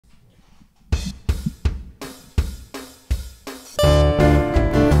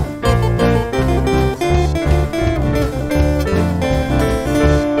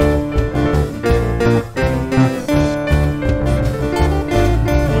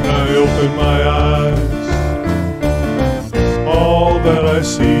open my eyes, all that I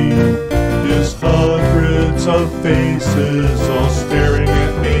see is hundreds of faces all staring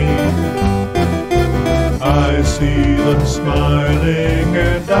at me. I see them smiling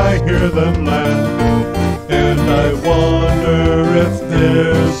and I hear them laugh, and I wonder if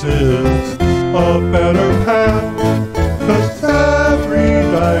theirs is a better path. 'Cause every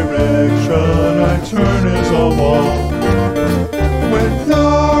direction I turn is a wall. When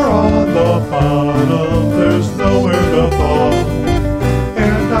you're on the bottom, there's nowhere to fall.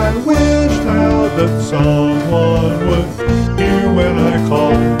 And I wish now that someone would hear when I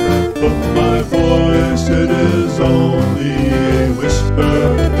call, but my voice, it is only a whisper,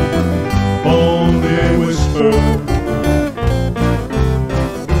 only a whisper.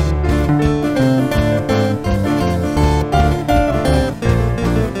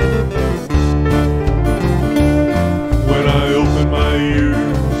 When I open my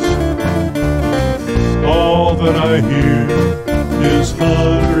ears, all that I hear is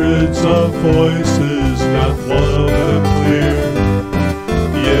hundreds of voices, not one of them clear.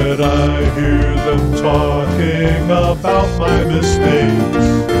 Yet I hear them talking about my mistakes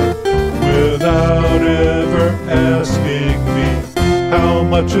without ever asking me how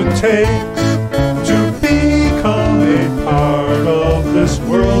much it takes to become a part of this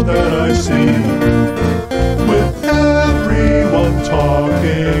world that I see. With everyone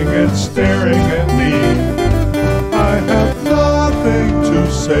talking and staring at me, I have nothing to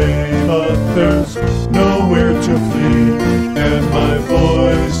say, but there's nowhere to flee. And my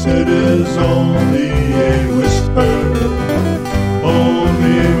voice, it is only a whisper,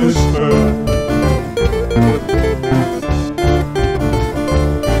 only a whisper.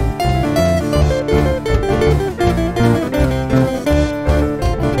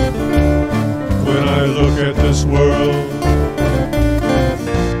 When I look at this world,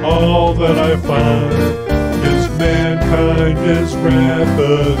 all that I find is mankind is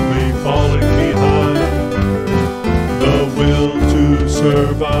rapidly falling behind. The will to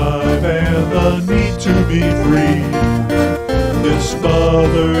survive and the need to be free is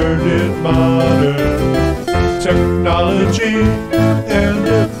smothered in modern technology. And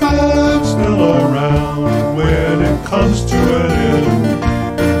if I'm still around when it comes to an end,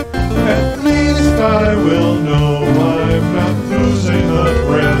 at least I will know I'm not losing a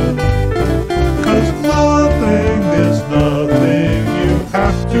friend. 'Cause nothing is nothing, you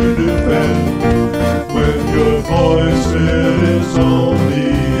have to defend. When your voice, it is only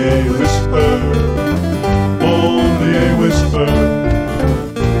a whisper, only a whisper.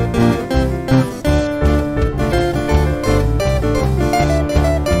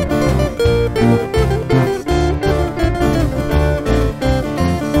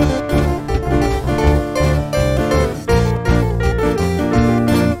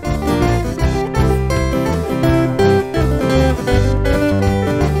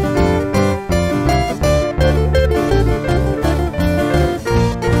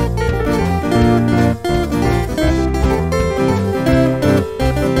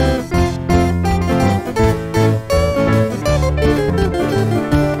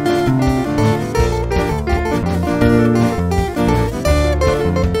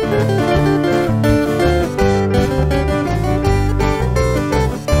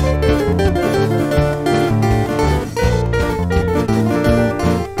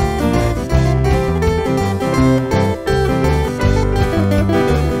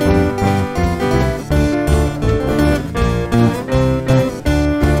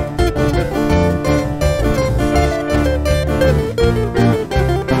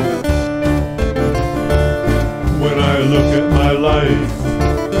 Look at my life,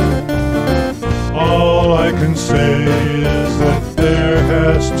 all I can say is that there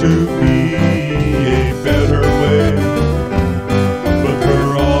has to be a better way. But for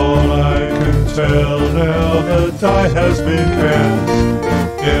all I can tell now, the die has been cast,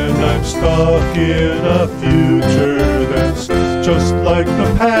 and I'm stuck in a future that's just like the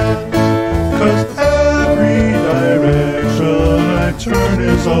past. 'Cause every direction I turn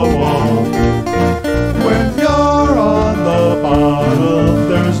is a wall. When you're on the bottom,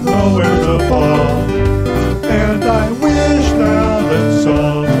 there's nowhere to fall. And I wish now that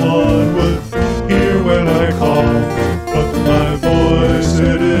someone would hear when I call, but my voice,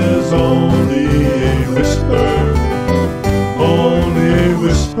 it is only a whisper, only a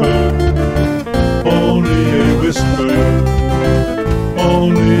whisper, only a whisper,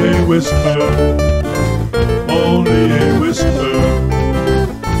 only a whisper.